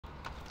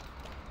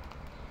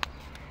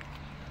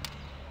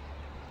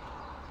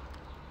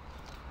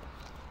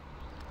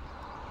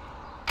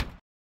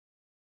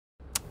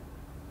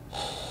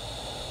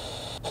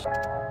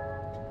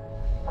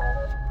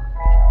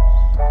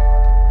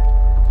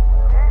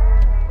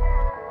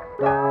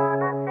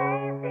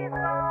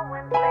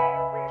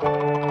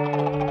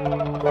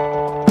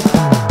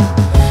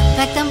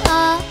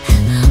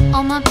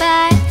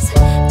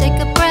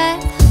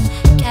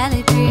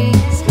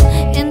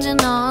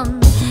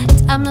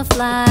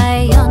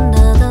dry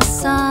under the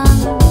sun.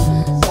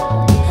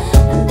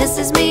 And this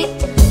is me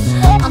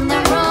on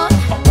the road.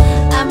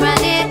 I'm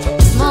ready.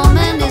 This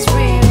moment is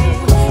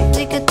real.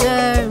 Take a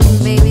turn,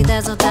 baby.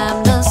 There's no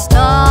time to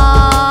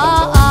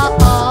stop.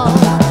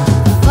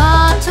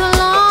 For too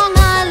long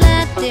I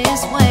let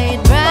this weight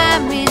drag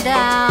me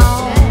down.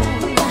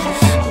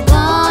 I'm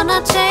gonna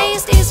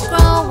chase these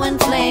growing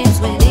flames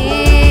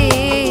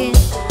within.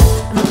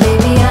 And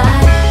baby, I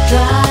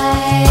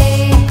try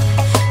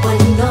when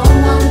no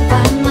one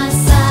by my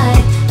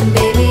side. And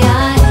baby,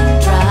 I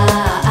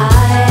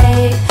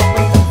try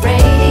with the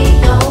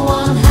radio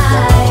on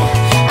high.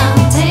 I'm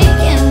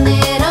taking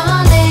it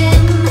all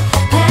in,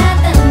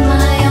 paddling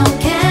my own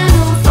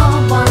canoe for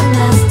one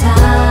last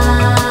time.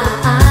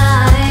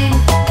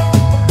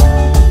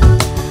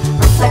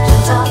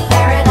 Reflections of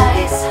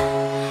paradise.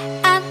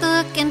 I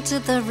look into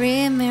the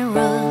rear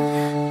mirror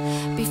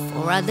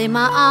before I lay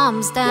my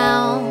arms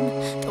down.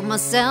 Throw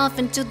myself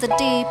into the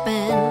deep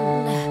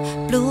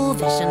end. Blue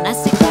vision, I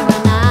see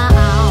clearer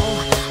now.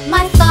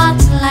 My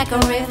thoughts like a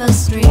river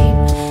stream.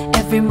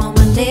 Every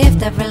moment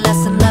lived, every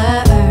lesson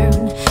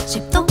learned.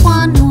 Shape the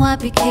one who I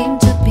became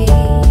to be.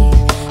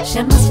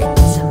 Share my skin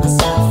to set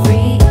myself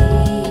free.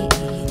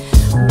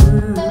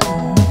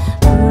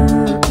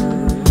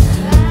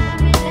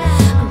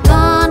 I'm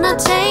gonna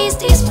chase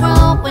these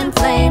growing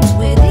flames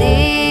within.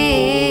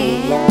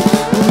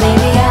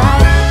 Maybe I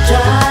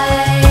try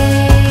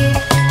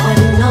when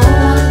no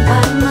one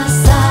by my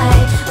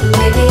side.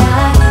 Maybe I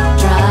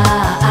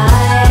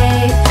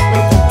try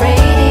with the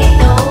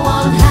radio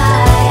on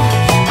high.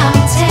 I'm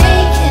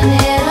taking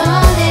it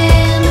all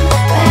in,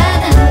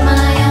 paddling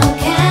my own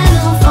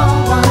canoe for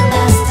one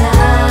last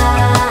time.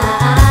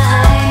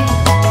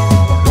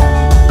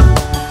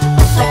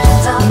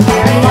 Reflections of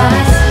paradise.